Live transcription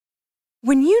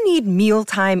When you need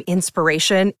mealtime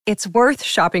inspiration, it's worth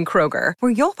shopping Kroger,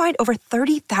 where you'll find over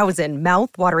 30,000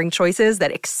 mouth-watering choices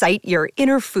that excite your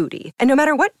inner foodie. And no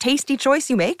matter what tasty choice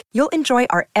you make, you'll enjoy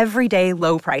our everyday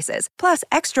low prices, plus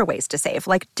extra ways to save,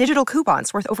 like digital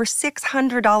coupons worth over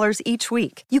 $600 each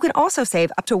week. You can also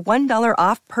save up to $1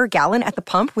 off per gallon at the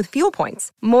pump with fuel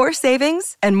points. More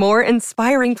savings and more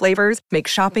inspiring flavors make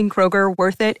shopping Kroger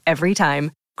worth it every time.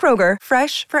 Kroger,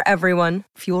 fresh for everyone.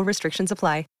 Fuel restrictions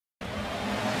apply.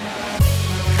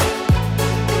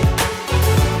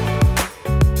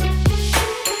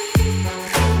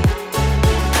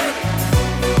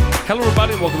 Hello,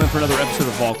 everybody. Welcome in for another episode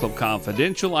of Ball Club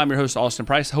Confidential. I'm your host, Austin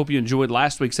Price. Hope you enjoyed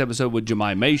last week's episode with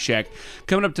Jemai Mashak.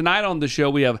 Coming up tonight on the show,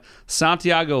 we have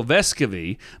Santiago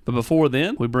Vescovi. But before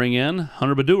then, we bring in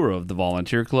Hunter Badura of the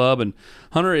Volunteer Club. And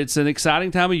Hunter, it's an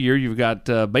exciting time of year. You've got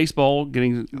baseball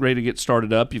getting ready to get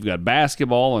started up. You've got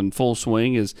basketball in full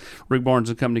swing as Rick Barnes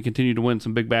and company continue to win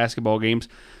some big basketball games.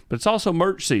 But it's also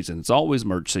merch season. It's always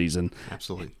merch season.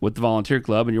 Absolutely. With the Volunteer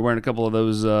Club, and you're wearing a couple of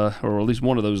those, or at least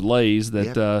one of those lays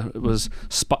that was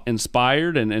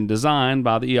inspired and designed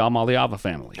by the Amaliava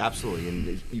family. Absolutely.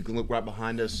 And you can look right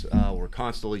behind us. We're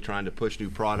constantly trying to push new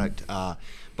product,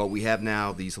 but we have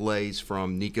now these lays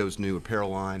from Nico's new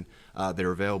apparel line that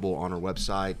are available on our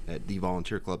website at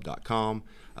thevolunteerclub.com.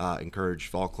 Encourage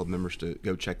Vol Club members to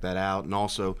go check that out. And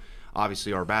also,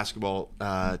 obviously, our basketball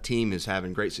team is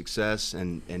having great success,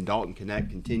 and Dalton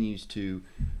Connect continues to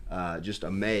just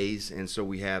amaze. And so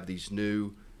we have these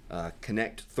new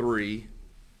Connect 3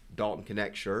 Dalton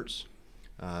Connect shirts.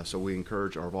 So we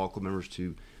encourage our Vol Club members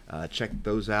to check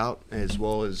those out, as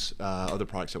well as other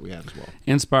products that we have as well.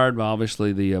 Inspired by,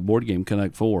 obviously, the board game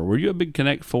Connect 4. Were you a big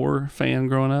Connect 4 fan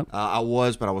growing up? I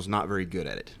was, but I was not very good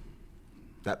at it.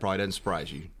 That probably doesn't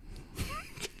surprise you.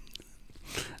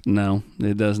 No,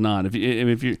 it does not. If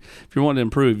you want to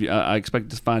improve, I expect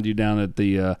to find you down at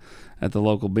the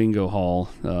local bingo hall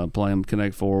playing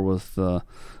Connect 4 with some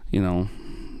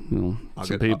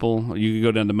people. You can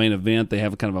go down to Main Event. They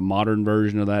have a kind of a modern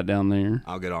version of that down there.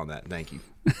 I'll get on that. Thank you.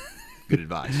 Good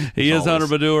advice. He is Hunter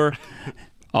Badura,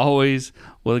 always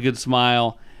with a good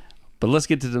smile. But let's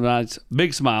get to tonight's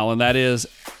big smile, and that is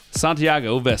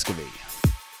Santiago Vescovi.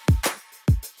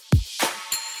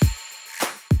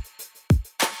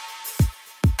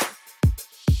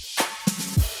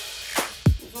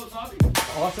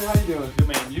 Austin, how you doing? Good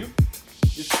man, you?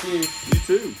 Good to see you. You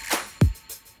too.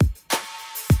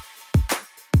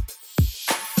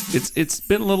 It's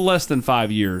been a little less than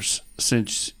 5 years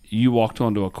since you walked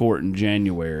onto a court in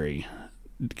January.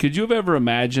 Could you have ever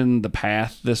imagined the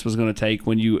path this was going to take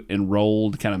when you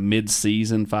enrolled kind of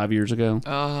mid-season 5 years ago?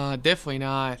 Definitely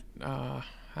not.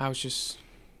 I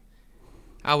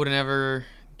would have never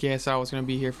guessed I was going to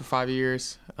be here for 5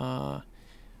 years.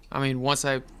 Once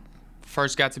I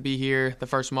first got to be here, the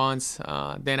first months,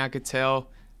 then I could tell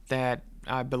that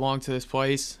I belonged to this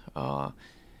place.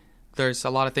 There's a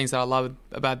lot of things that I love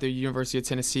about the University of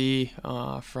Tennessee,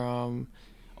 from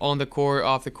on the court,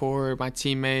 off the court, my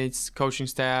teammates, coaching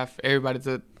staff,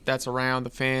 everybody that's around, the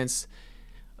fans.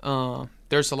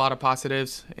 There's a lot of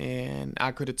positives, and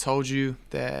I could have told you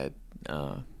that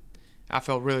I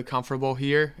felt really comfortable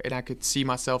here, and I could see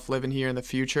myself living here in the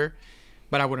future.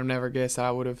 But I would have never guessed that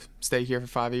I would have stayed here for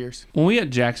 5 years. When we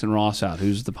had Jackson Ross out,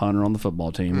 who's the punter on the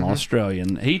football team,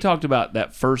 Australian, he talked about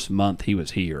that first month he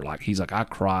was here. He's like, I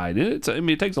cried. It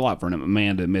takes a lot for a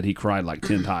man to admit he cried like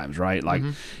 10 times, right?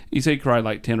 He said he cried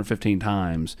like 10 or 15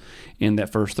 times in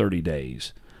that first 30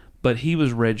 days. But he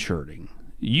was redshirting.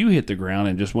 You hit the ground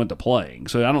and just went to playing.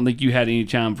 So I don't think you had any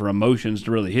time for emotions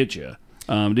to really hit you.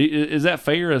 Is that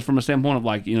fair as from a standpoint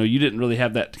of you didn't really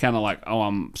have that kind of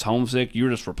I'm homesick, you were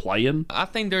just for playing? I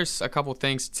think there's a couple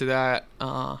things to that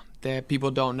that people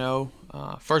don't know.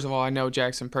 First of all, I know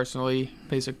Jackson personally.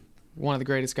 He's one of the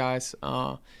greatest guys.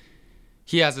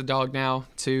 He has a dog now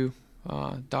too.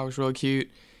 Dog's really cute.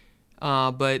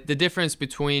 But the difference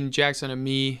between Jackson and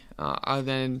me, other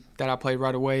than that I played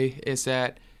right away, is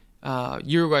that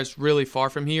Uruguay's really far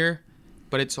from here,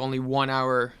 but it's only 1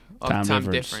 hour of time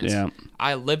difference. Yeah.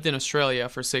 I lived in Australia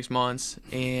for 6 months,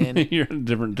 and you're in a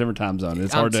different time zone.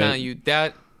 It's I'm hard telling you,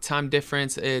 that time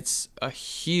difference, it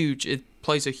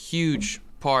plays a huge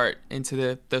part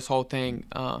into this whole thing.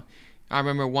 I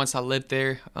remember once I lived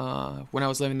there, when I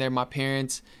was living there, my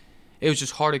parents, it was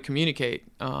just hard to communicate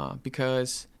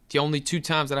because the only 2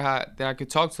 times that I could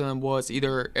talk to them was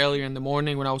either earlier in the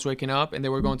morning when I was waking up and they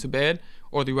were going to bed,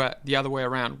 or the other way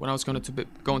around. When I was going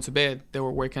to bed, they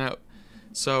were waking up.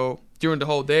 So during the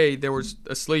whole day, they were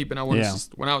asleep, and when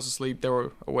I was asleep, they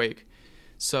were awake.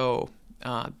 So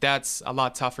that's a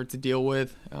lot tougher to deal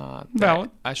with.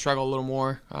 Valid. I struggle a little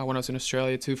more when I was in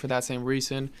Australia too for that same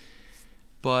reason.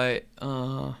 But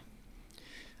I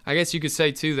guess you could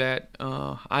say too that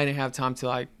I didn't have time to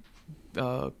like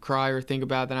cry or think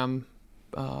about that I'm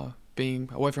being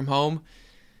away from home,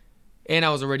 and I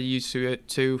was already used to it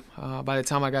too. By the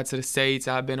time I got to the States,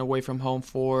 I've been away from home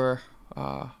for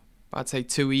I'd say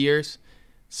 2 years.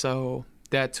 So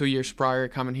that 2 years prior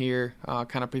coming here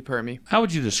kind of prepared me. How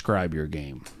would you describe your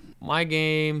game? My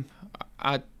game,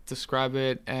 I describe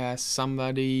it as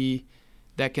somebody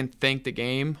that can think the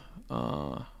game.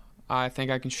 I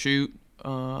think I can shoot,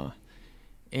 and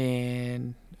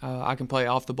I can play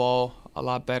off the ball a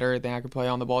lot better than I can play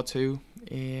on the ball too.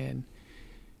 And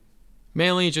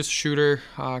mainly just a shooter.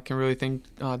 I can really think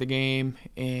the game,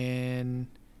 and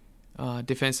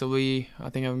defensively, I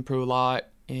think I've improved a lot.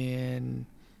 And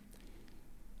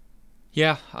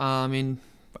yeah, I mean,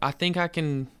 I think I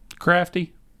can.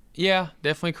 Crafty? Yeah,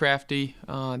 definitely crafty.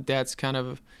 That's kind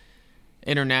of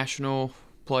international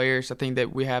players. I think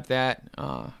that we have that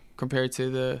compared to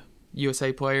the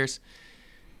USA players.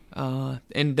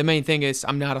 And the main thing is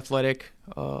I'm not athletic,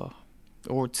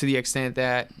 or to the extent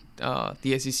that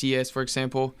the SEC is, for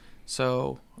example.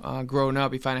 So growing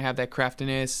up, if I didn't have that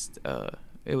craftiness,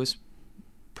 it was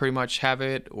pretty much have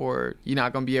it or you're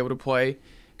not going to be able to play,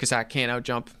 because I can't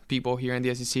outjump people here in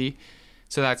the SEC.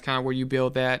 So that's kind of where you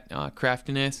build that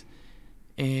craftiness.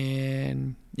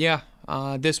 And yeah,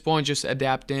 at this point, just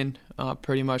adapting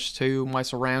pretty much to my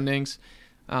surroundings.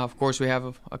 Of course, we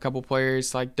have a couple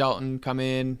players like Dalton come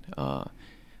in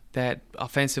that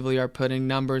offensively are putting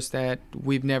numbers that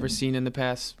we've never seen in the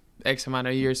past X amount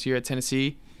of years here at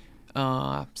Tennessee.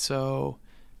 So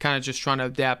kind of just trying to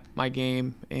adapt my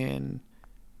game and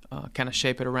kind of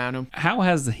shape it around him. How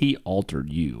has the heat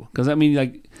altered you? Because, I mean,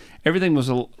 like, everything was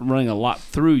running a lot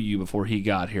through you before he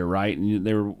got here, right? And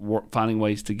they were finding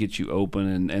ways to get you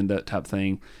open and that type of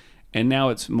thing. And now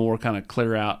it's more kind of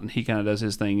clear out, and he kind of does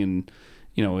his thing, and,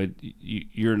 you know,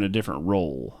 you're in a different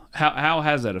role. How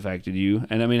has that affected you?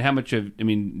 And, I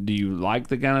mean, do you like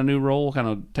the kind of new role? Kind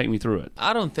of take me through it.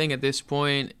 I don't think at this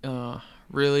point,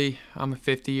 really, I'm a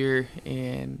 50-year,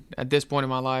 and at this point in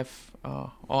my life,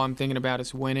 all I'm thinking about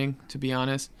is winning, to be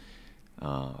honest.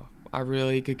 I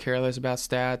really could care less about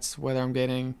stats, whether I'm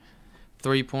getting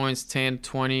 3 points, 10,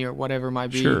 20, or whatever it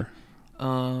might be. Sure.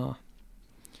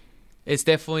 It's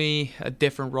definitely a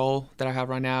different role that I have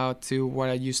right now to what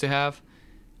I used to have.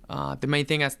 The main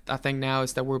thing I think now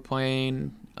is that we're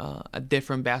playing a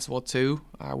different basketball too.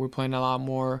 We're playing a lot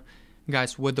more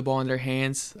guys with the ball in their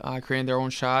hands, creating their own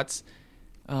shots.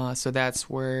 So that's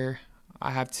where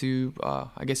I have to,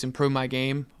 I guess, improve my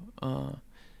game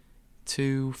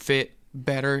to fit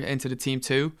better into the team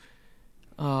too.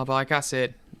 But like I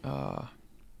said,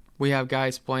 we have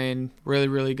guys playing really,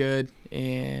 really good,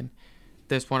 and at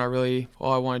this point,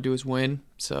 all I want to do is win.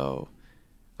 So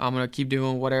I'm gonna keep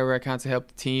doing whatever I can to help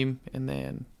the team, and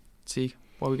then see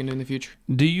what we can do in the future.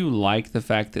 Do you like the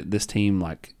fact that this team,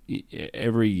 like,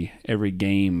 every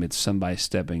game, it's somebody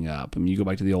stepping up? I mean, you go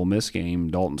back to the Ole Miss game,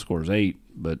 Dalton scores 8,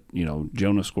 but, you know,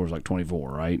 Jonas scores like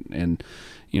 24, right? And,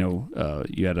 you know,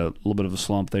 you had a little bit of a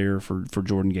slump there for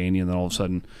Jordan Gainey, and then all of a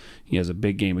sudden he has a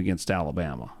big game against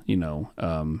Alabama.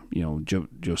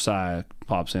 Josiah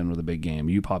pops in with a big game.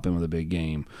 You pop in with a big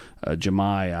game.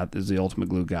 Jemai is the ultimate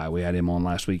glue guy. We had him on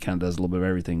last week, kind of does a little bit of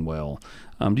everything well.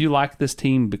 Do you like this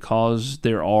team because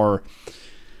there are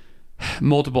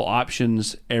multiple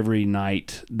options every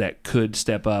night that could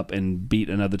step up and beat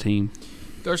another team?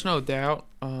 There's no doubt.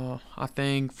 I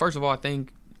think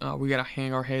we got to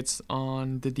hang our heads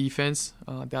on the defense.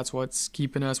 That's what's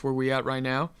keeping us where we at right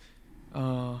now.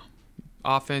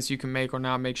 Offense, you can make or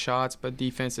not make shots, but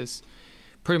defense is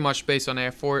pretty much based on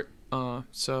effort.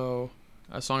 So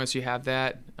as long as you have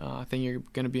that, I think you're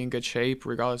going to be in good shape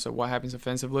regardless of what happens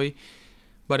offensively.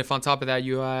 But if on top of that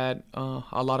you add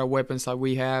a lot of weapons like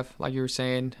we have, like you were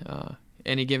saying,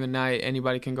 any given night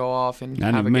anybody can go off and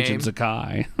have a game. I mentioned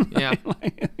Zakai. Yeah,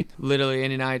 literally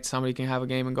any night somebody can have a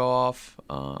game and go off.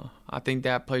 I think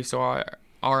that plays to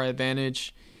our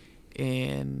advantage.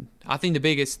 And I think the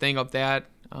biggest thing of that,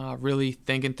 really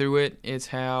thinking through it, is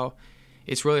how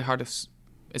it's really hard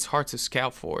to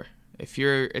scout for. If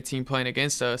you're a team playing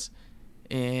against us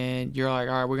and you're like,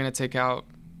 all right, we're going to take out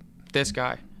this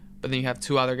guy, but then you have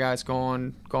 2 other guys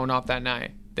going off that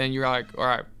night, then you're like, all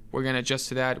right, we're going to adjust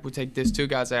to that. We'll take these 2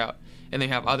 guys out, and then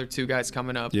have other 2 guys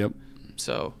coming up. Yep.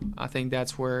 So I think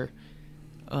that's where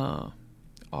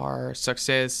our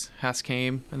success has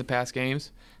came in the past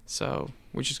games. So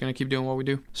we're just going to keep doing what we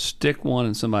do. Stick one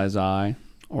in somebody's eye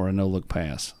or a no-look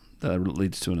pass. that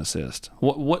leads to an assist?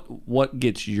 What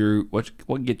gets you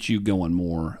going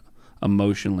more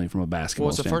emotionally from a basketball What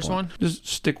was the standpoint? first one? Just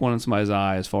stick one in somebody's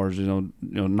eye, as far as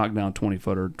knock down a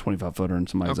 20-footer, 25-footer in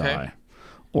somebody's Okay. eye,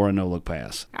 or a no-look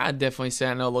pass. I'd definitely say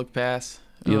a no-look pass.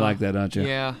 You like that, don't you?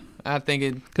 Yeah, I think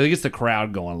Because it gets the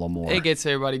crowd going a little more. it gets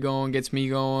everybody going, gets me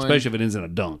going. Especially if it ends in a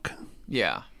dunk.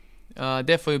 Yeah,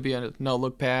 definitely be a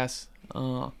no-look pass.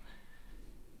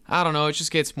 I don't know. It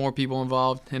just gets more people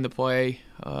involved in the play,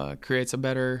 creates a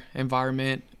better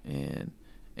environment, and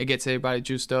it gets everybody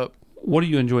juiced up. What do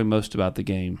you enjoy most about the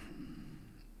game?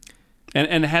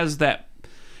 And has that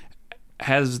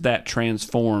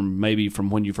transformed maybe from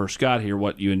when you first got here,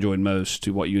 what you enjoyed most,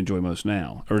 to what you enjoy most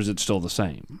now? Or is it still the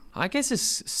same? I guess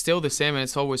it's still the same, and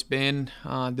it's always been.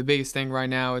 The biggest thing right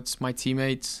now, it's my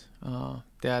teammates.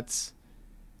 That's,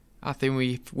 I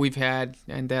think we've had,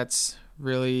 and that's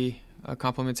really a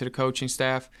compliment to the coaching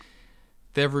staff.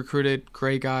 They've recruited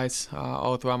great guys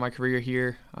all throughout my career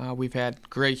here. We've had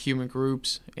great human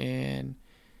groups, and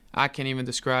I can't even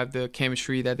describe the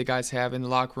chemistry that the guys have in the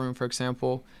locker room, for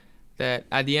example, that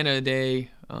at the end of the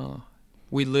day,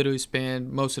 we literally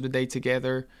spend most of the day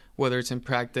together, whether it's in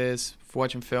practice,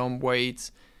 watching film,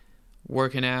 weights,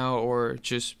 working out, or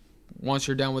just once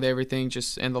you're done with everything,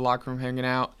 just in the locker room hanging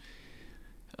out.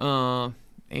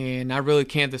 And I really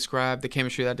can't describe the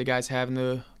chemistry that the guys have in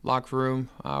the locker room.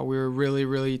 We're a really,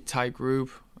 really tight group.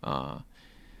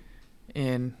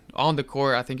 And on the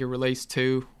court, I think it relates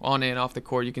to. On and off the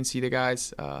court, you can see the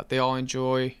guys. They all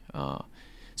enjoy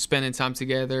spending time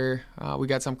together. We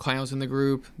got some clowns in the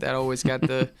group that always got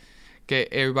to get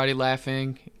everybody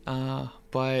laughing. Yeah,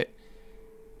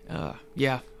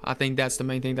 I think that's the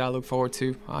main thing that I look forward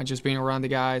to, just being around the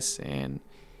guys. And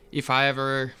if I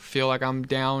ever feel like I'm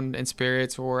down in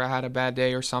spirits or I had a bad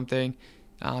day or something,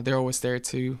 they're always there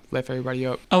to lift everybody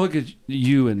up. I look at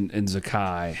you and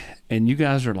Zakai, and you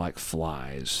guys are like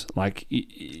flies. Like,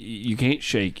 you can't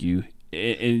shake you,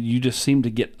 and you just seem to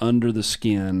get under the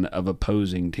skin of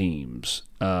opposing teams.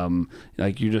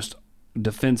 Like, you just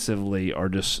defensively are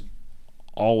just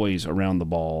always around the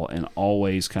ball and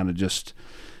always kind of just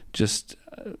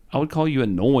I would call you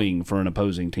annoying for an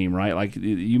opposing team, right? Like,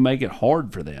 you make it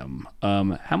hard for them.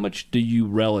 How much do you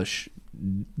relish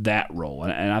that role?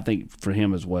 And I think for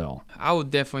him as well. I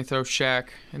would definitely throw Shaq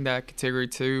in that category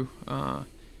too.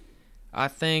 I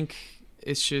think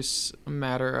it's just a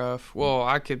matter of, well,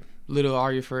 I could literally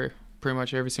argue for pretty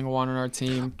much every single one on our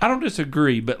team. I don't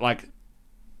disagree, but like,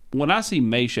 when I see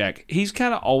Meshack, he's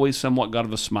kind of always somewhat got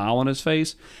of a smile on his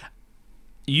face.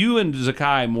 You and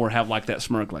Zakai more have like that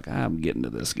smirk, like, I'm getting to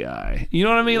this guy. You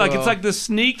know what I mean? Like, it's like the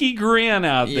sneaky grin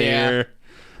out there.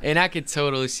 And I could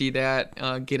totally see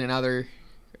that getting other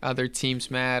teams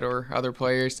mad or other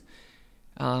players.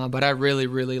 But I really,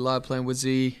 really love playing with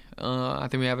Z. I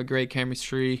think we have a great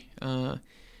chemistry. And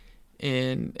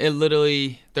it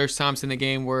literally, there's times in the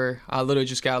game where I literally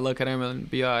just got to look at him and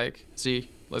be like, Z,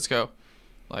 let's go.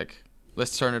 Like,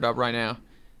 let's turn it up right now.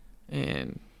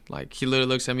 And like, he literally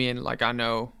looks at me and like, I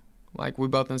know, like, we're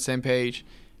both on the same page,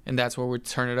 and that's where we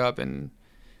turn it up. And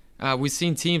we've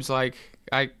seen teams like,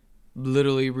 I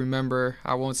literally remember,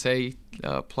 I won't say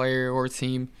player or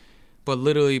team, but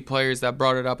literally players that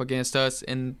brought it up against us,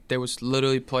 and there was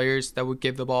literally players that would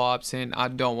give the ball up saying, I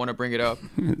don't want to bring it up.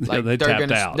 Like, they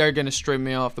tapped out. They're gonna strip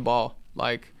me off the ball.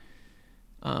 Like,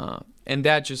 and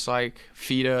that just like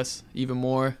feed us even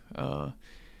more.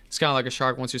 It's kind of like a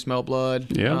shark. Once you smell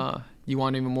blood, you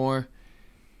want even more.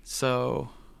 So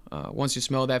once you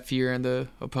smell that fear in the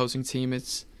opposing team,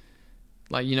 it's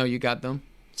like, you got them.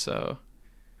 So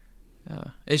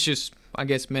it's just, I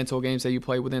guess, mental games that you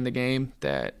play within the game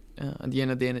that at the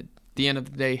end of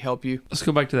the day help you. Let's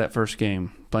go back to that first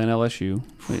game playing LSU.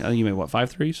 I think you made what, 5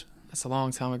 threes? That's a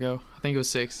long time ago. I think it was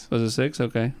 6. Was it 6?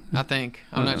 Okay. I think.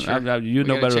 I'm not sure. You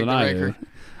know better than I do. record.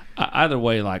 Either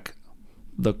way, like,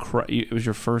 it was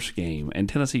your first game, and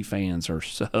Tennessee fans are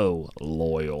so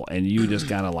loyal, and you just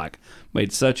kind of like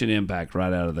made such an impact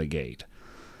right out of the gate.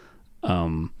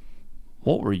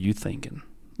 What were you thinking?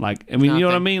 Like, I mean, Nothing. you know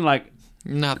what I mean? Like,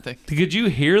 Nothing. could you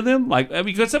hear them? Like, I mean,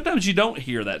 because sometimes you don't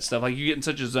hear that stuff. Like, you get in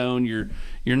such a zone, you're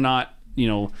not,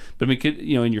 but I mean,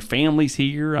 and your family's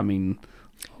here. I mean,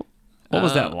 what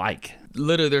was that like?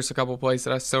 Literally, there's a couple plays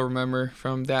that I still remember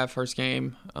from that first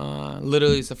game.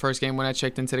 Literally, it's the first game when I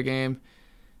checked into the game.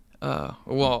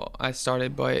 Well, I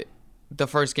started, but the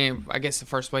first game, I guess the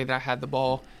first play that I had the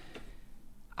ball,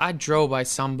 I drove by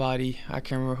somebody, I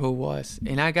can't remember who it was,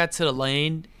 and I got to the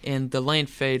lane, and the lane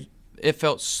fade. It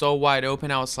felt so wide open.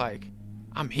 I was like,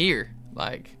 I'm here.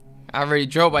 Like, I already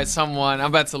drove by someone. I'm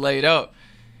about to lay it up.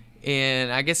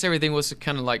 And I guess everything was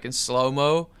kind of like in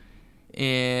slow-mo.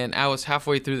 and I was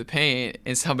halfway through the paint,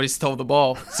 and somebody stole the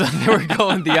ball. So they were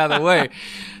going the other way.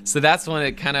 So that's when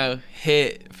it kind of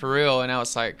hit for real, and I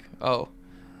was like, oh,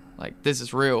 like, this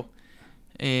is real.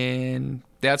 And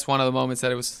that's one of the moments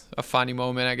that it was a funny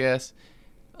moment, I guess.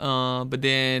 But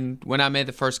then when I made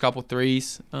the first couple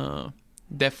threes,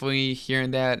 definitely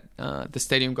hearing that the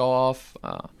stadium go off,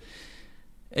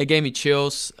 it gave me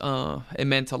chills. It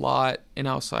meant a lot, and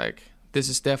I was like, this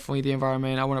is definitely the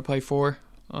environment I want to play for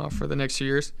the next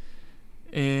years.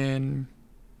 And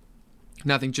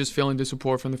nothing, just feeling the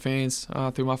support from the fans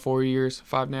through my 4 years,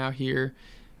 5 now here.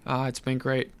 It's been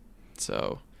great.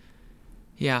 So,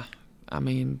 yeah, I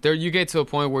mean, there you get to a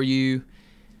point where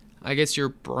I guess your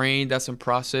brain doesn't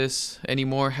process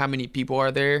anymore how many people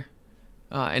are there.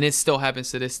 And it still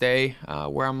happens to this day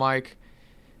where I'm like,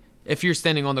 if you're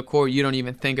standing on the court, you don't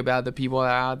even think about the people that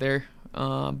are out there.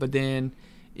 But then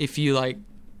if you, like,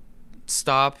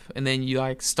 stop and then you,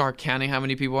 like, start counting how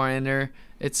many people are in there,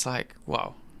 it's like,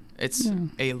 wow, it's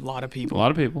a lot of people. A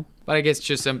lot of people. But I guess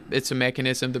it's a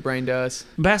mechanism the brain does.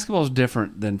 Basketball is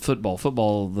different than football.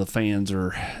 Football, the fans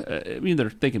are,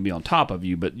 they can be on top of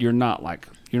you, but you're not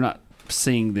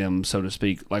seeing them, so to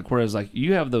speak. Like, whereas, like,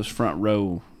 you have those front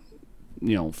row,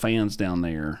 fans down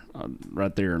there,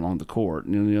 right there along the court.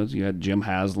 You got Jim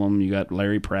Haslam, you got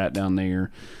Larry Pratt down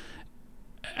there.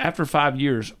 After 5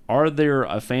 years, are there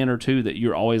a fan or two that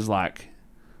you're always like,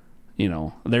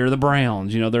 they're the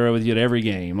Browns, they're with you at every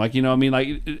game. Like,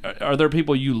 like, are there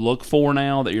people you look for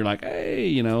now that you're like,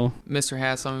 hey, Mr.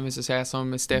 Haslam and Mrs.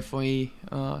 Haslam is definitely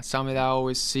something that I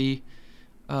always see.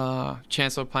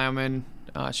 Chancellor Plowman,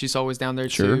 she's always down there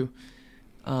too.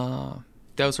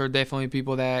 Those are definitely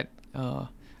people that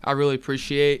I really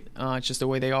appreciate just the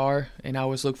way they are, and I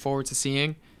always look forward to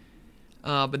seeing.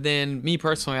 But then me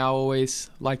personally, I always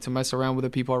like to mess around with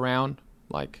the people around.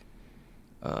 Like,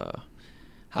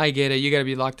 I get it, you got to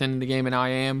be locked into the game, and I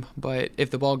am. But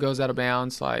if the ball goes out of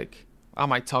bounds, like, I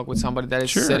might talk with somebody that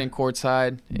is sitting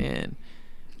courtside, and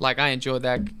like, I enjoy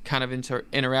that kind of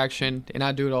interaction, and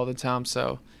I do it all the time.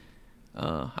 So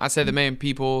I say the main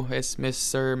people is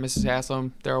Mr. and Mrs.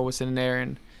 Haslam. They're always sitting there,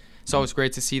 and it's always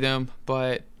great to see them.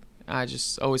 But I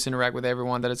just always interact with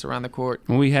everyone that is around the court.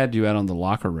 When we had you out on the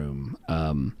locker room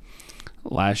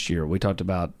last year, we talked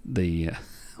about the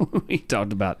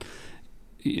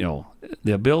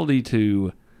ability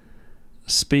to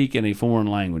speak in a foreign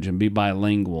language and be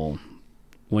bilingual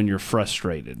when you're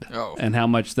frustrated, and how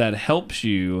much that helps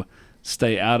you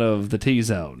stay out of the T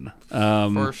zone.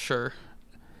 For sure.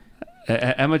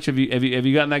 How much have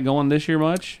you gotten that going this year?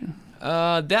 Much?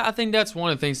 I think that's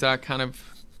one of the things that I kind of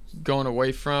going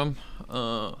away from.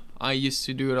 I used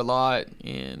to do it a lot,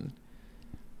 and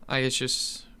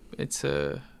it's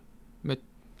a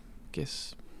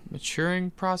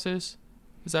maturing process.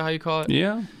 Is that how you call it?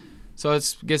 Yeah. So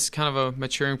it's kind of a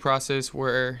maturing process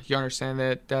where you understand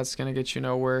that that's going to get you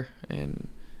nowhere, and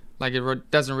like,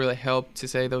 it doesn't really help to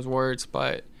say those words,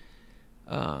 but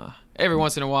every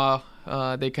once in a while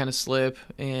they kind of slip,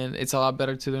 and it's a lot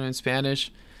better to do it in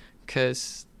Spanish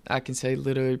because I can say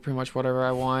literally pretty much whatever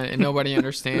I want, and nobody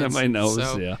understands. Nobody knows,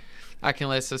 so yeah. I can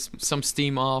let some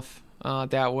steam off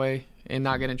that way and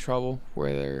not get in trouble.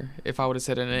 Whether if I would have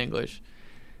said it in English,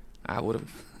 I would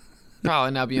have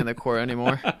probably not be on the court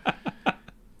anymore.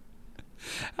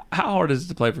 How hard is it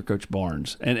to play for Coach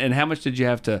Barnes, and how much did you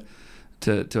have to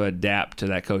adapt to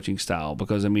that coaching style?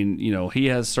 Because, I mean, he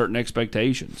has certain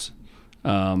expectations,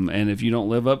 and if you don't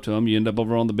live up to them, you end up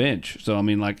over on the bench. So, I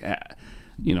mean, like,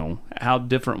 how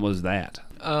different was that?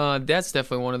 That's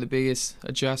definitely one of the biggest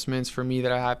adjustments for me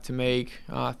that I have to make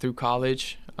through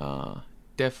college.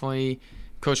 Definitely,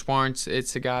 Coach Barnes,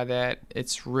 it's a guy that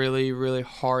it's really, really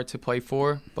hard to play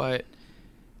for, but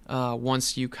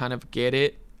once you kind of get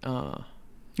it,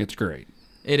 it's great.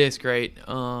 It is great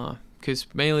because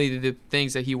mainly the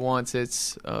things that he wants,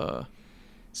 it's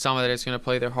someone that is going to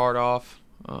play their heart off.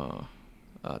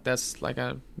 That's like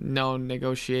a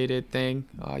no-negotiated thing.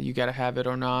 You got to have it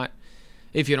or not.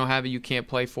 If you don't have it, you can't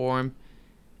play for him.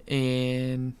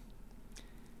 And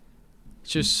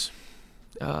just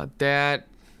that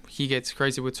he gets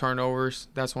crazy with turnovers.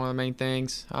 That's one of the main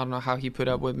things. I don't know how he put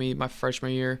up with me my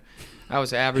freshman year. I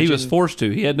was averaging. He was forced to.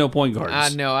 He had no point guards. I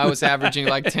know. I was averaging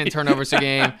like 10 turnovers a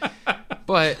game.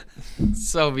 But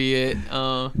so be it.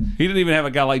 He didn't even have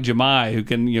a guy like Jemai who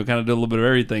can kind of do a little bit of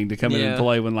everything to come in and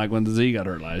play when the Z got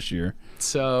hurt last year.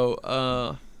 So,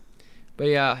 but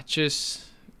yeah, just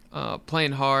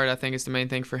playing hard, I think, is the main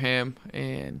thing for him.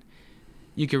 And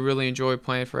you could really enjoy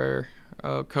playing for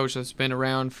a coach that's been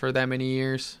around for that many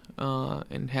years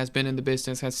and has been in the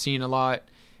business, has seen a lot,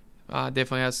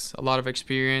 definitely has a lot of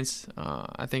experience.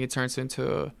 I think it turns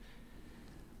into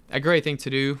a great thing to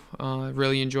do.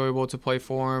 Really enjoyable to play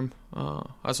for him.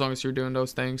 As long as you're doing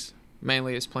those things.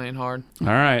 Mainly is playing hard. All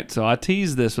right, so I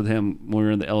teased this with him when we were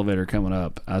in the elevator coming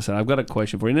up. I said, I've got a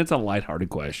question for you, and it's a lighthearted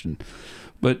question.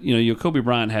 But, Kobe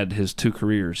Bryant had his 2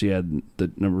 careers. He had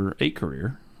the number 8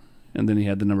 career, and then he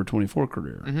had the number 24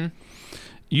 career. Mm-hmm.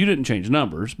 You didn't change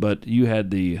numbers, but you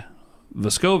had the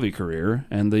Vescovi career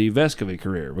and the Vescovi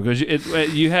career, because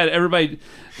you had everybody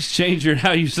change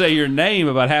how you say your name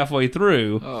about halfway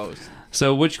through. Oh.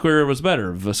 So which career was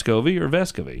better, Vescovi or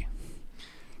Vescovi?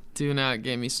 Do not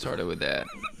get me started with that.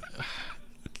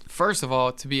 First of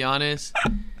all, to be honest,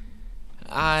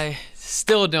 I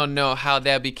still don't know how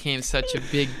that became such a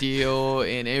big deal,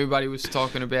 and everybody was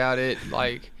talking about it.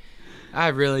 Like, I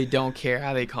really don't care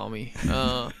how they call me.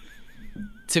 To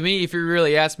me, if you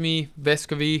really ask me,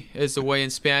 Vescovi is the way in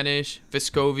Spanish.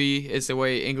 Vescovi is the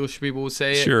way English people would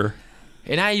say it. Sure.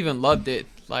 And I even loved it.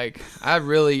 Like, I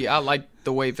like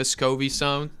the way Vescovi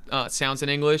sounds in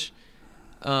English.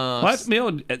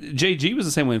 JG was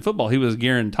the same way in football. He was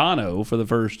Garantano for the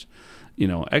first,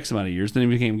 X amount of years. Then he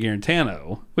became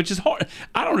Garantano, which is hard.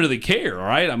 I don't really care, all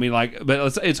right? I mean,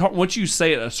 but it's hard once you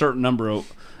say it a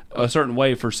certain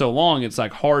way for so long. It's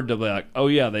like hard to be like, oh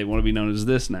yeah, they want to be known as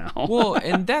this now. Well,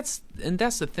 and that's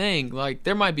the thing. Like,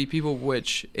 there might be people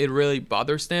which it really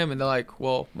bothers them, and they're like,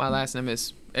 well, my last name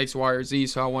is X, Y, or Z,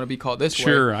 so I want to be called this way.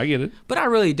 Sure, I get it. But I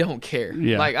really don't care.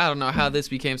 Yeah. Like, I don't know how this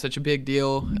became such a big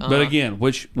deal. But again,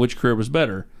 which career was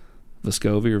better,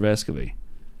 Vescovi or Vescovi?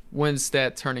 When's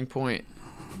that turning point?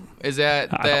 Is that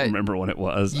I don't remember when it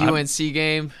was. UNC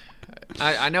game?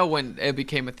 I know when it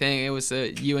became a thing. It was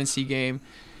a UNC game.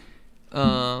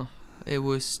 It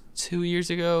was 2 years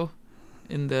ago.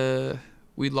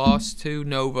 We lost to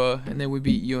Nova, and then we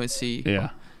beat UNC. Yeah.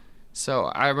 So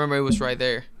I remember it was right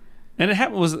there. And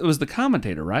it was the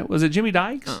commentator, right? Was it Jimmy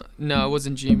Dykes? No, it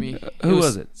wasn't Jimmy. Who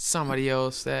was it? Somebody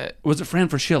else that. Was it Fran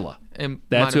Fraschilla?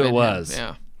 That's who it was.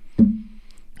 Yeah.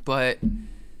 But.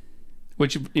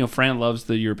 Which, Fran loves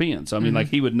the Europeans. So, I mean, like,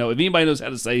 he would know. If anybody knows how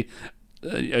to say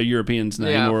a European's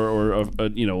name, yeah. or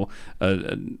even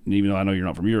though I know you're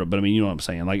not from Europe, but I mean, you know what I'm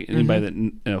saying. Like,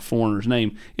 anybody that foreigner's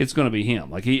name, it's going to be him.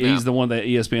 Like, he's the one that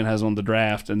ESPN has on the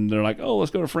draft, and they're like, oh,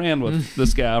 let's go to Fran with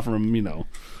this guy from,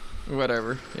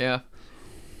 Whatever, yeah.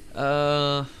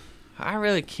 I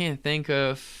really can't think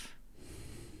of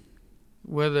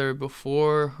whether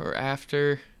before or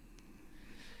after.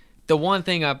 The one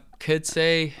thing I could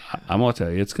say, I'm going to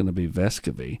tell you, it's going to be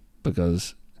Vescovi,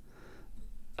 because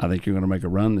I think you're going to make a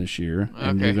run this year,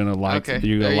 and you're going to like to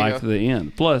the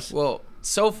end. Plus, well,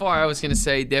 so far I was going to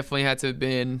say definitely had to have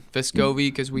been Vescovi,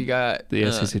 because we got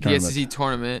the SEC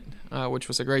tournament, which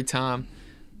was a great time.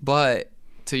 But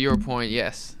to your point,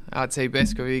 yes, I'd say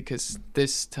Vescovi, because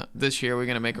this year we're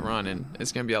going to make a run, and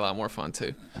it's going to be a lot more fun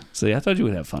too. See, I thought you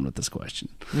would have fun with this question.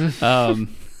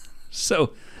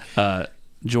 So,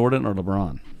 Jordan or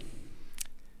LeBron?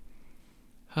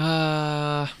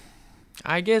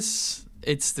 I guess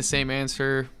it's the same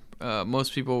answer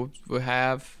most people would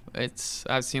have.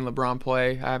 I've seen LeBron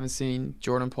play. I haven't seen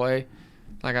Jordan play.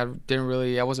 Like, I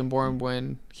wasn't born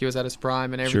when he was at his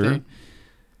prime and everything.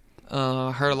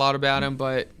 Sure. Heard a lot about him,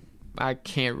 but I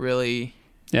can't really.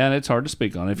 Yeah, and it's hard to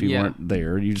speak on if you weren't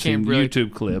there. You've seen really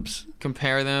YouTube clips.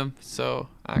 Compare them, so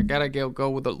I gotta go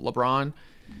with the LeBron.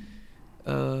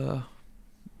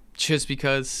 Just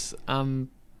because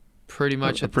I'm pretty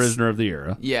much a prisoner of the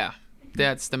era. Yeah,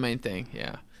 that's the main thing.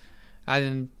 Yeah, I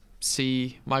didn't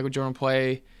see Michael Jordan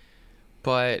play,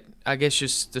 but I guess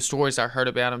just the stories I heard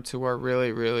about him too are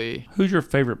really, really. Who's your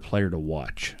favorite player to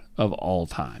watch of all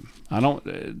time? I don't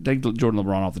take Jordan,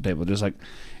 LeBron off the table. Just like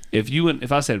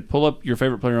if I said pull up your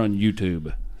favorite player on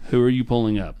YouTube, who are you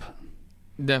pulling up?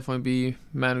 Definitely be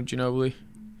Manu Ginobili.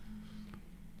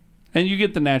 And you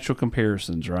get the natural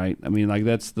comparisons, right? I mean, like,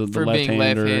 that's the for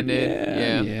left-hander. Being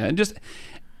left-handed. Yeah. And just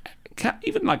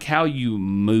even like how you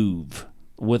move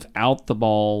without the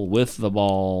ball, with the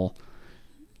ball,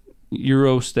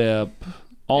 Euro step,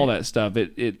 all that stuff.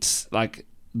 It's like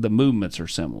the movements are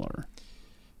similar.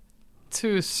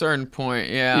 To a certain point,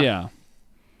 yeah. Yeah.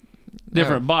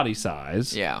 Different body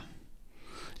size. Yeah.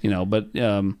 But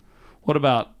what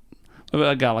about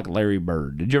a guy like Larry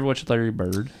Bird? Did you ever watch Larry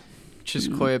Bird?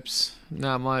 Just clips,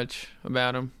 not much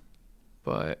about him,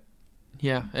 but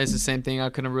yeah, it's the same thing. I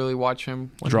couldn't really watch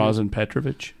him. Drazen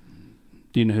Petrovic.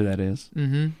 Do you know who that is?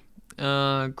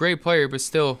 Mm-hmm. Great player, but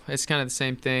still, it's kind of the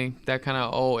same thing. That kind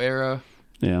of old era.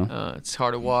 Yeah. It's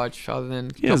hard to watch. Other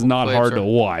than it's not hard to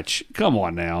watch. Come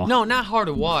on now. No, not hard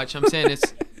to watch. I'm saying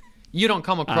you don't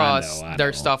come across I their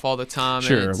know. stuff all the time.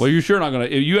 Sure. Well, you're sure not going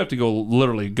to. You have to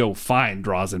go find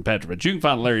Drazen Petrovic. You can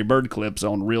find Larry Bird clips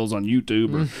on Reels on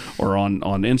YouTube or on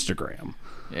Instagram.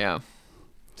 Yeah.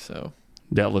 So.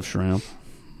 Deadlift shrimp.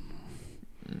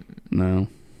 No.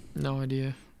 No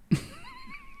idea.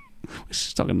 We're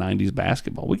just talking 90s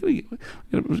basketball. We're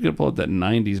going to pull up that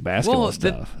 90s basketball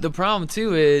stuff. The problem,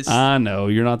 too, is... I know.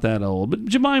 You're not that old. But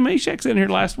Jemai Mashek's in here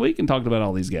last week and talked about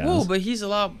all these guys. Well, but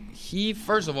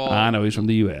first of all... I know. He's from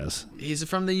the U.S. He's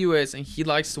from the U.S., and he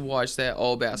likes to watch that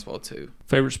all basketball, too.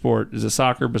 Favorite sport? Is it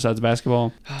soccer besides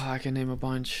basketball? Oh, I can name a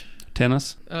bunch.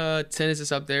 Tennis? Tennis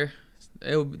is up there.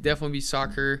 It would definitely be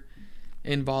soccer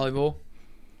and volleyball.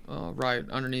 Right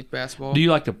underneath basketball. Do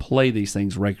you like to play these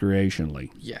things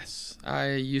recreationally? Yes.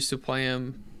 I used to play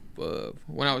them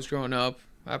when I was growing up.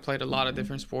 I played a lot of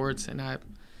different sports, and I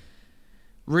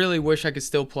really wish I could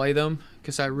still play them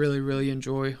because I really, really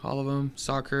enjoy all of them.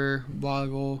 Soccer,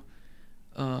 volleyball,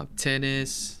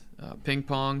 tennis, ping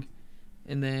pong,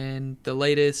 and then the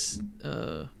latest,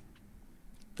 I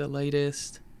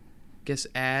guess,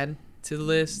 add to the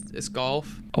list is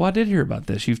golf. Oh, I did hear about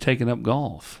this. You've taken up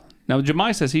golf. Now,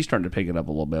 Jemai says he's starting to pick it up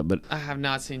a little bit, but... I have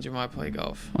not seen Jemai play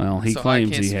golf. Well, he claims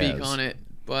he has. So I can't speak on it,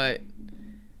 but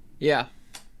yeah.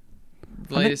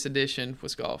 The latest edition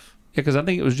was golf. Yeah, because I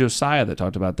think it was Josiah that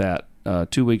talked about that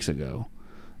 2 weeks ago.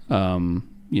 That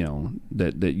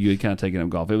you had kind of taken up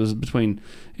golf. It was he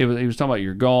was talking about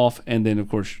your golf, and then, of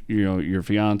course, your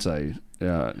fiance,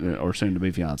 or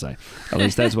soon-to-be fiance. At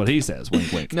least that's what he says.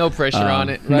 Wink, wink. No pressure on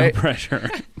it, right? No pressure.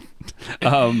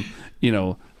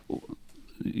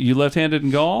 You left-handed in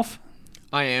golf?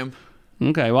 I am.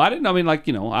 Okay. Well, I didn't. I mean,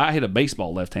 I hit a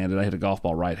baseball left-handed. I hit a golf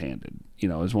ball right-handed.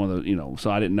 It's one of the.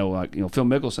 So I didn't know. Phil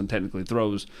Mickelson technically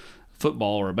throws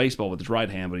football or a baseball with his right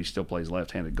hand, but he still plays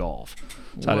left-handed golf.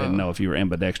 So I didn't know if you were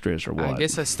ambidextrous or what. I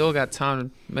guess I still got time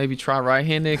to maybe try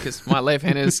right-handed because my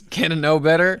left-handed is getting no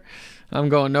better. I'm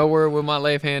going nowhere with my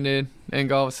left-handed in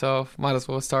golf, so might as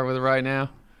well start with it right now.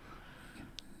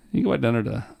 You go down there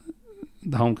to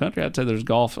the home country. I'd say there's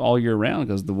golf all year round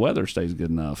because the weather stays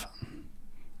good enough.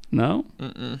 No?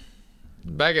 Mm-mm.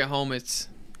 Back at home, it's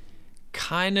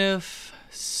kind of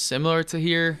similar to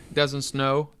here. It doesn't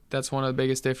snow. That's one of the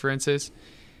biggest differences.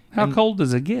 How cold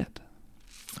does it get?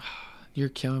 You're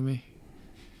killing me.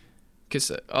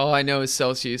 Because all I know is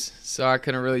Celsius, so I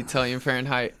couldn't really tell you in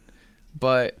Fahrenheit.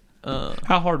 But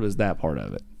how hard was that part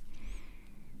of it?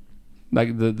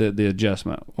 Like the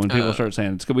adjustment when people start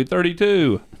saying it's gonna be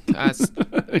 32. I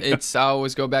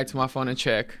always go back to my phone and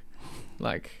check.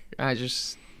 They'll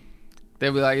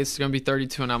be like, it's gonna be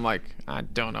 32, and I'm like, I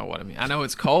don't know what I mean. I know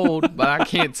it's cold, but I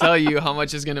can't tell you how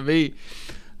much it's gonna be.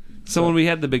 So when we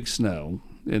had the big snow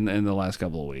in the last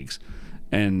couple of weeks,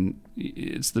 and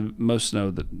it's the most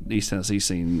snow that East Tennessee's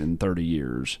seen in 30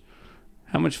 years.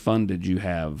 How much fun did you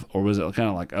have, or was it kind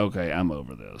of like, okay, I'm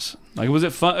over this? Like, was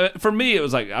it fun? For me, it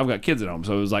was like, I've got kids at home,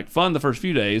 so it was like fun the first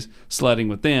few days sledding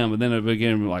with them, and then it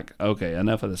became like, okay,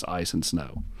 enough of this ice and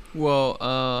snow. Well,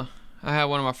 I had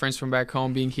one of my friends from back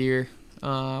home being here,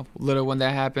 little when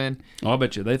that happened. Oh, I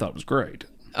bet you they thought it was great.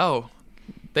 Oh,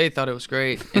 they thought it was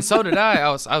great, and so did I. I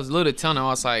was literally telling them, I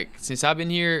was like, since I've been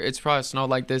here, it's probably snowed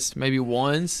like this maybe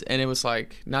once, and it was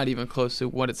like not even close to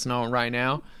what it's snowing right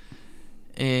now.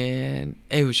 And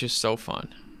it was just so fun.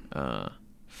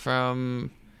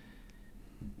 From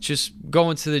just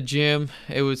going to the gym,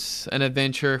 it was an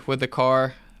adventure with the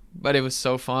car, but it was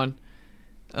so fun.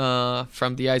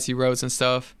 From the icy roads and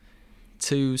stuff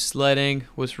to sledding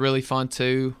was really fun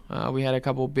too. We had a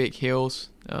couple big hills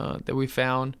that we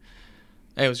found.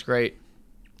 It was great.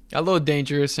 A little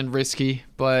dangerous and risky,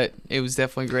 but it was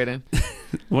definitely great.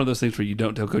 One of those things where you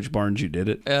don't tell Coach Barnes you did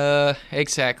it.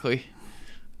 Exactly.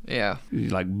 Yeah. You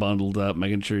like bundled up,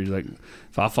 making sure you're like,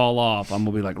 if I fall off, I'm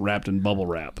gonna be like wrapped in bubble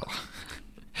wrap.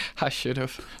 I should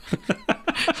have.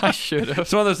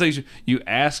 It's one of those things you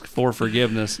ask for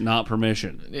forgiveness, not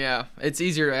permission. Yeah, it's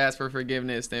easier to ask for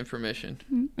forgiveness than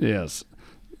permission. Yes.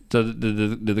 So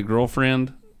did the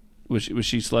girlfriend, was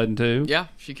she sledding too? Yeah,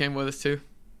 she came with us too.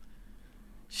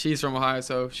 She's from Ohio,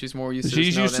 so she's more used to the snow.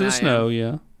 She's used to the snow,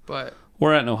 yeah. But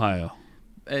where at in Ohio?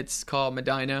 It's called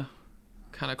Medina.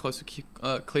 Kind of close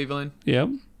to Cleveland. Yep.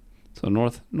 So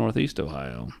northeast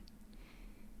Ohio.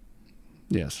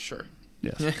 Yes. Sure.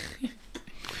 Yes.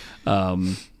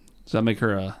 Does that make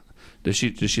her does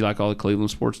she like all the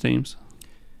Cleveland sports teams?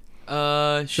 She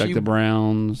like the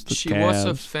Browns, the Cavs? She was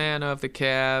a fan of the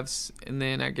Cavs, and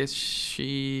then I guess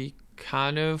she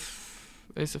kind of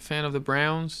is a fan of the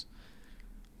Browns,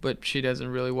 but she doesn't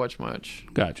really watch much.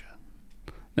 Gotcha.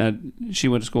 Now, she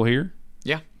went to school here?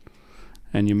 Yeah.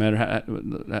 And you met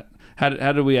her. How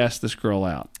did we ask this girl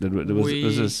out?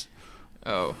 Was this?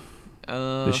 Oh.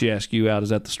 Did she ask you out? Is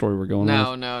that the story we're going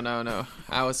No, with? no.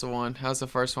 I was the one. I was the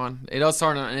first one. It all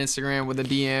started on Instagram with a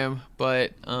DM,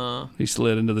 but He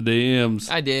slid into the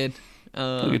DMs. I did.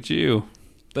 Look at you,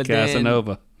 But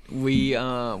Casanova. then we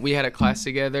had a class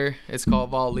together. It's called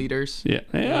Vol Leaders. Yeah.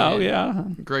 Oh yeah.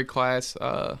 Great class.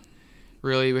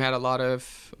 Really, we had a lot of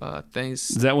things.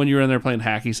 Is that when you were in there playing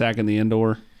hacky sack in the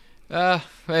indoor?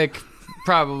 Like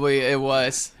probably it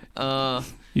was.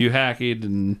 You hacked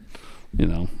and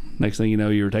next thing you know,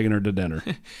 you were taking her to dinner.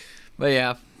 But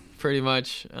yeah, pretty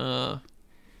much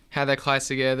had that class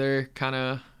together, kind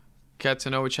of got to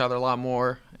know each other a lot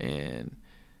more, and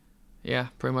yeah,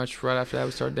 pretty much right after that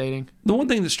we started dating. The one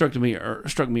thing that struck me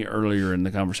earlier in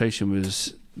the conversation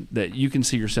was that you can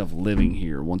see yourself living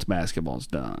here once basketball's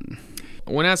done.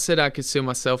 When I said I could see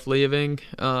myself leaving,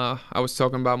 I was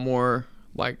talking about more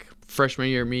like freshman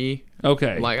year me.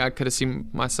 Okay. Like I could have seen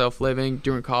myself living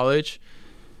during college.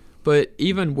 But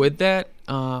even with that,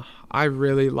 I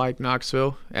really like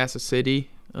Knoxville as a city.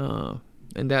 And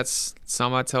that's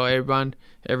something I tell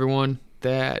everyone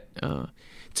that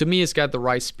to me it's got the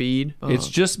right speed. It's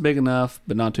just big enough,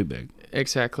 but not too big.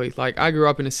 Exactly. Like I grew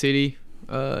up in a city.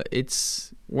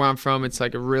 It's where I'm from. It's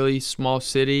like a really small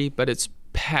city, but it's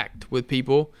packed with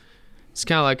people. It's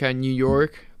kind of like a New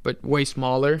York, but way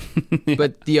smaller. Yeah.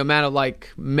 But the amount of like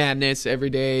madness every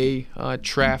day,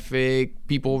 traffic,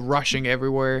 people rushing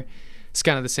everywhere, it's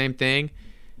kind of the same thing.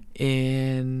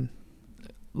 And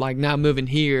like now moving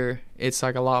here, it's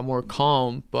like a lot more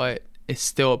calm, but it's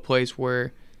still a place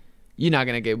where you're not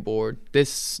gonna get bored.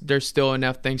 There's still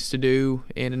enough things to do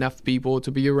and enough people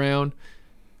to be around,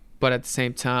 but at the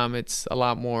same time, it's a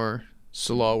lot more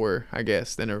slower, I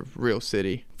guess, than a real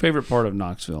city. Favorite part of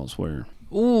Knoxville is where?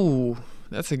 Ooh,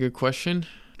 that's a good question.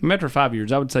 After 5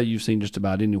 years, I would say you've seen just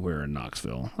about anywhere in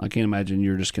Knoxville. I can't imagine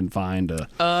you're just confined to,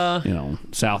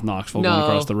 South Knoxville going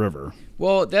across the river.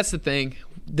 Well, that's the thing.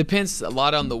 Depends a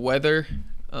lot on the weather.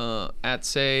 I'd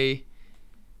say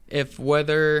if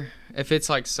it's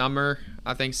like summer,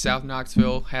 I think South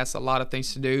Knoxville has a lot of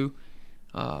things to do.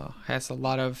 Has a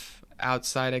lot of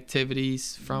outside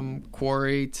activities from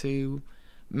quarry to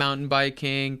mountain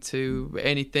biking to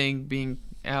anything being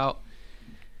out.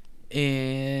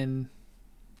 And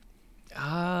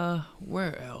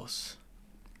where else?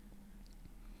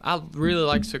 I really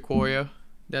like Sequoia.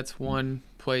 That's one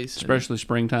place. Especially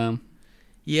springtime.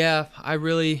 Yeah, I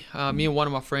really, me and one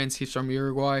of my friends, he's from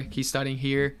Uruguay. He's studying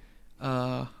here.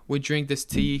 We drink this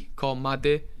tea called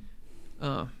mate.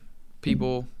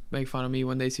 People make fun of me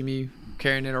when they see me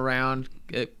carrying it around.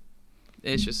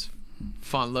 It's just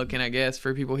fun looking, I guess,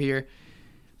 for people here.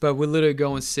 But we literally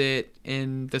go and sit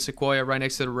in the Sequoia right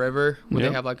next to the river where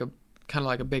they have like a kind of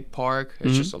like a big park.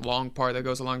 It's just a long park that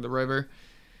goes along the river.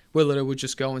 We literally would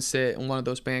just go and sit on one of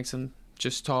those banks and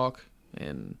just talk.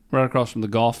 And right across from the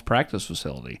golf practice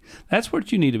facility. That's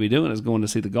what you need to be doing, is going to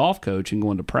see the golf coach and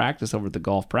going to practice over at the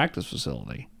golf practice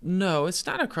facility. No, it's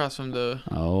not across from the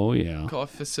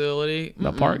golf facility.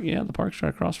 The park, the park's right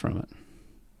across from it.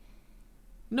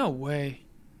 No way.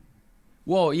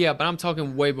 Well, yeah, but I'm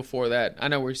talking way before that. I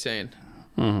know what you're saying.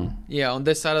 Mm-hmm. Yeah, on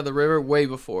this side of the river, way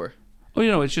before.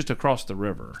 Oh, it's just across the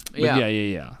river. But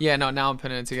yeah. Yeah, no, now I'm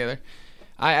putting it together.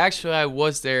 I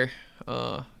was there.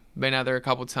 Been out there a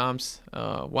couple times.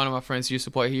 One of my friends used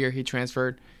to play here. He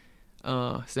transferred.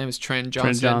 His name is Trent Johnson.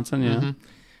 Trent Johnson, yeah. Mm-hmm.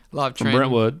 Love From Trent.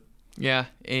 Brentwood. Yeah,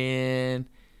 and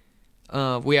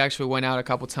we actually went out a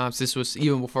couple times. This was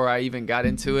even before I even got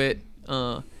into it.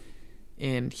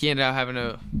 And he ended up having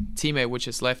a teammate, which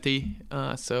is lefty.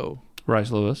 So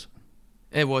Bryce Lewis.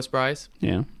 It was Bryce.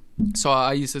 Yeah. So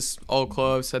I used his old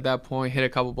clubs at that point, hit a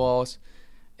couple balls.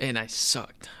 And I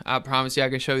sucked. I promise you I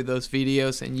can show you those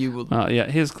videos and you will...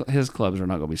 his clubs are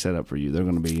not going to be set up for you. They're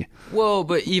going to be... Well,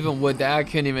 but even with that, I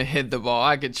couldn't even hit the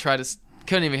ball.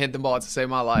 Couldn't even hit the ball to save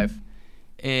my life.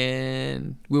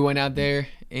 And we went out there,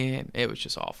 and it was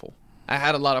just awful. I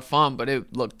had a lot of fun, but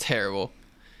it looked terrible.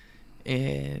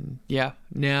 And, yeah,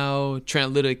 now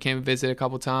Trent literally came and visit a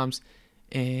couple times.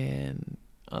 And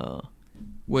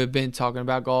we've been talking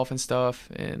about golf and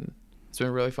stuff, and... It's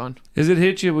been really fun. Has it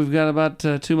hit you? We've got about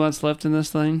 2 months left in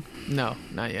this thing. No,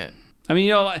 not yet. I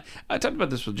mean, I talked about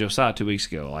this with Josiah 2 weeks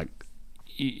ago. Like,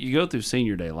 you go through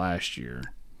senior day last year,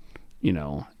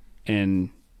 and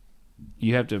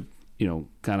you have to,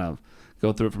 kind of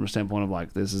go through it from a standpoint of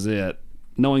like, this is it,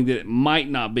 knowing that it might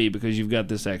not be because you've got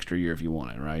this extra year if you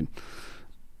want it, right?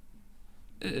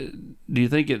 Do you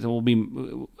think it will be?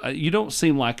 You don't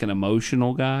seem like an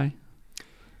emotional guy,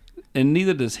 and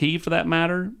neither does he, for that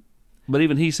matter. But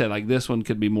even he said, like, this one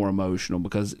could be more emotional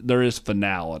because there is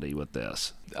finality with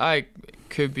this. I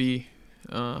could be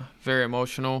very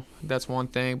emotional. That's one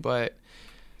thing. But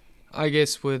I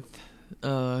guess with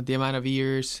the amount of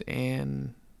years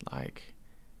and, like,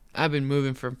 I've been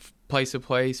moving from place to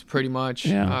place pretty much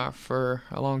for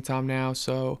a long time now.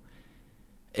 So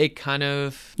it kind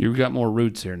of... You've got more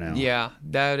roots here now. Yeah,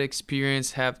 that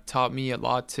experience have taught me a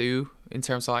lot too in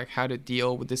terms of like how to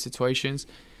deal with the situations.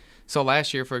 So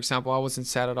last year, for example, I wasn't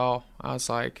sad at all. I was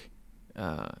like,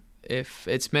 if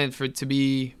it's meant for it to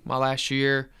be my last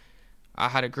year, I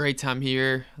had a great time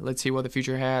here. Let's see what the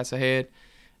future has ahead.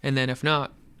 And then if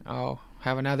not, I'll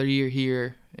have another year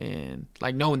here. And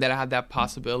like knowing that I had that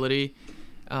possibility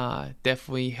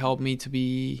definitely helped me to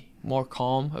be more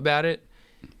calm about it.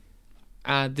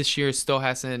 This year still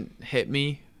hasn't hit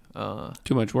me.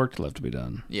 Too much work left to be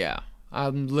done. Yeah.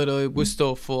 We're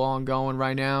still full on going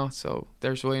right now. So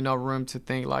there's really no room to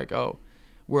think like, oh,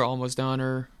 we're almost done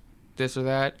or this or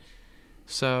that.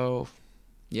 So,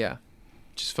 yeah,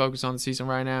 just focus on the season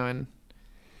right now and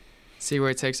see where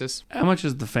it takes us. How much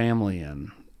is the family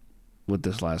in with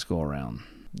this last go around?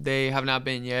 They have not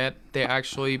been yet. They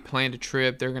actually planned a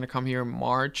trip. They're going to come here in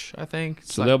March, I think.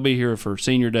 So they'll be here for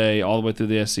senior day all the way through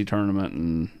the SEC tournament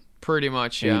and pretty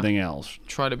much, yeah. Anything else.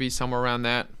 Try to be somewhere around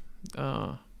that.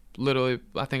 Literally,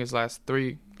 I think it's last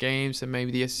 3 games and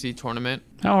maybe the SEC tournament.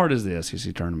 How hard is the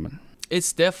SEC tournament?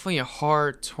 It's definitely a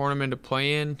hard tournament to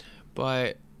play in,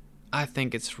 but I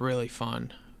think it's really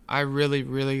fun. I really,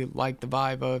 really like the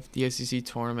vibe of the SEC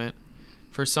tournament.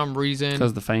 For some reason.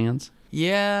 Because the fans?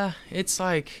 Yeah, it's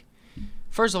like,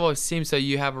 first of all, it seems that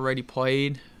you have already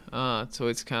played, so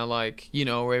it's kind of like, you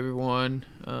know, everyone.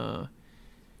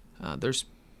 There's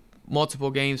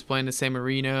multiple games playing the same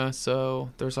arena, so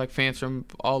there's like fans from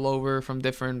all over, from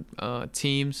different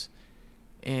teams,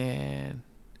 and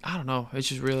I don't know, it's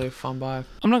just really a fun vibe.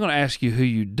 I'm not going to ask you who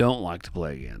you don't like to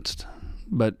play against,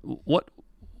 but what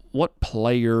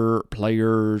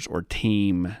players or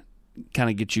team kind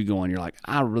of get you going? You're like,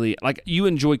 I really like, you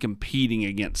enjoy competing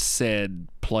against said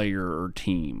player or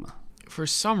team. For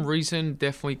some reason,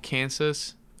 definitely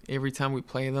Kansas. Every time we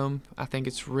play them, I think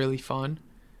it's really fun.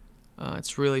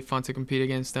 It's really fun to compete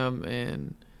against them,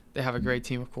 and they have a great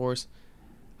team, of course.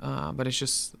 But it's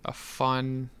just a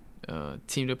fun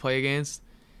team to play against.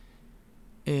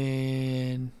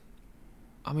 And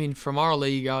I mean, from our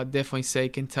league, I would definitely say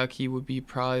Kentucky would be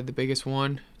probably the biggest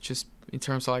one, just in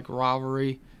terms of like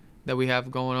rivalry that we have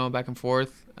going on back and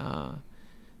forth.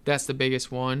 That's the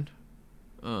biggest one.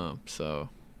 So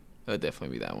that would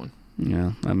definitely be that one.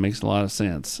 Yeah, that makes a lot of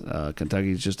sense.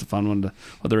 Kentucky's just a fun one, to,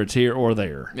 whether it's here or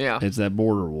there. Yeah. It's that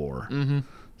border war. Mm-hmm.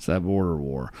 It's that border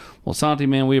war. Well, Santi,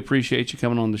 man, we appreciate you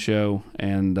coming on the show.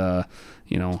 And,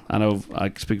 you know, I know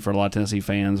I speak for a lot of Tennessee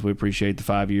fans. We appreciate the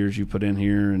 5 years you put in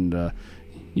here, and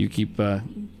you keep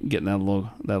getting that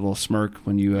little smirk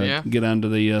when you get under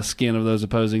the skin of those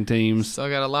opposing teams. So I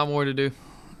got a lot more to do.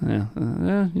 Yeah,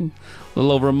 a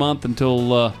little over a month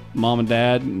until mom and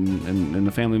dad and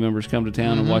the family members come to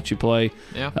town and watch you play.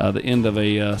 Yeah. The end of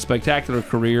a spectacular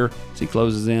career as he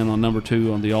closes in on number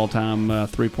 2 on the all-time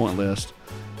 3-point list.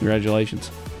 Congratulations.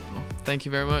 Well, thank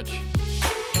you very much.